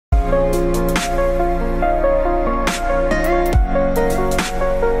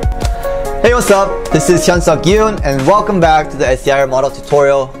what's up? This is Hyun-Suk Yoon and welcome back to the SEIR model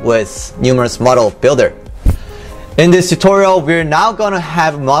tutorial with Numerous Model Builder. In this tutorial, we're now going to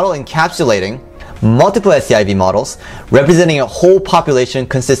have a model encapsulating multiple SEIV models representing a whole population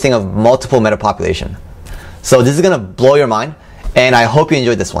consisting of multiple metapopulation. So this is going to blow your mind and I hope you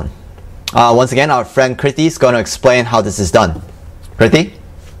enjoyed this one. Once again, our friend Kriti is going to explain how this is done. Kriti?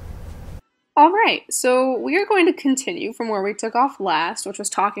 Alright, so we are going to continue from where we took off last, which was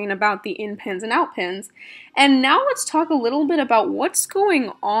talking about the in pins and out pins. And now let's talk a little bit about what's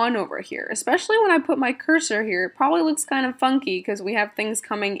going on over here. Especially when I put my cursor here, it probably looks kind of funky because we have things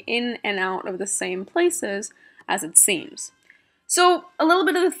coming in and out of the same places as it seems. So a little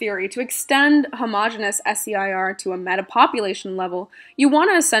bit of the theory: to extend homogeneous SEIR to a metapopulation level, you want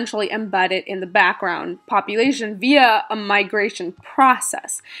to essentially embed it in the background population via a migration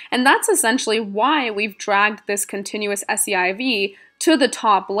process. And that's essentially why we've dragged this continuous SEIV to the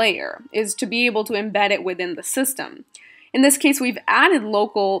top layer, is to be able to embed it within the system. In this case, we've added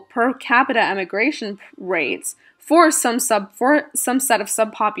local per capita emigration rates for some set of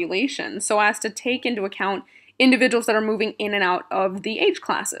subpopulations so as to take into account individuals that are moving in and out of the age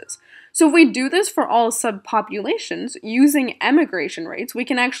classes. So if we do this for all subpopulations using emigration rates, we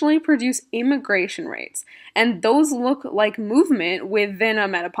can actually produce immigration rates, and those look like movement within a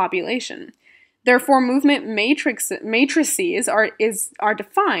metapopulation. Therefore, movement matrices are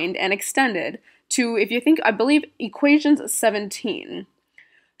defined and extended to, if you think, I believe, equations 17.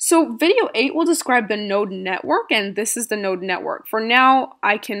 So video 8 will describe the node network, and this is the node network. For now,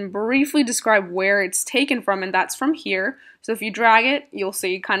 I can briefly describe where it's taken from, and that's from here. So if you drag it, you'll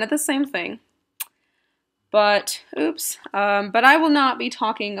see kind of the same thing. But I will not be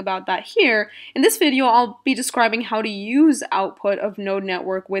talking about that here. In this video, I'll be describing how to use output of node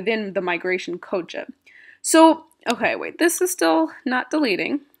network within the migration code chip. So, okay, wait, this is still not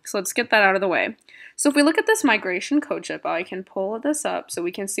deleting, so let's get that out of the way. So if we look at this migration code chip, I can pull this up so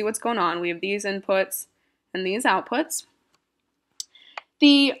we can see what's going on. We have these inputs and these outputs.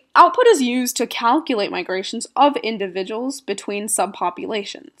 The output is used to calculate migrations of individuals between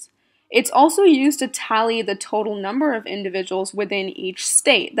subpopulations. It's also used to tally the total number of individuals within each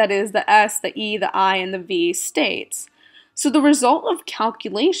state, that is the S, the E, the I, and the V states. So the result of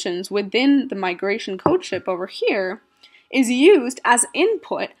calculations within the migration code chip over here is used as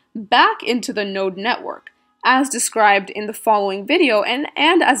input back into the node network, as described in the following video and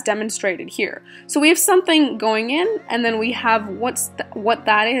as demonstrated here. So we have something going in, and then we have what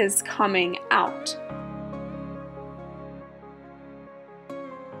that is coming out.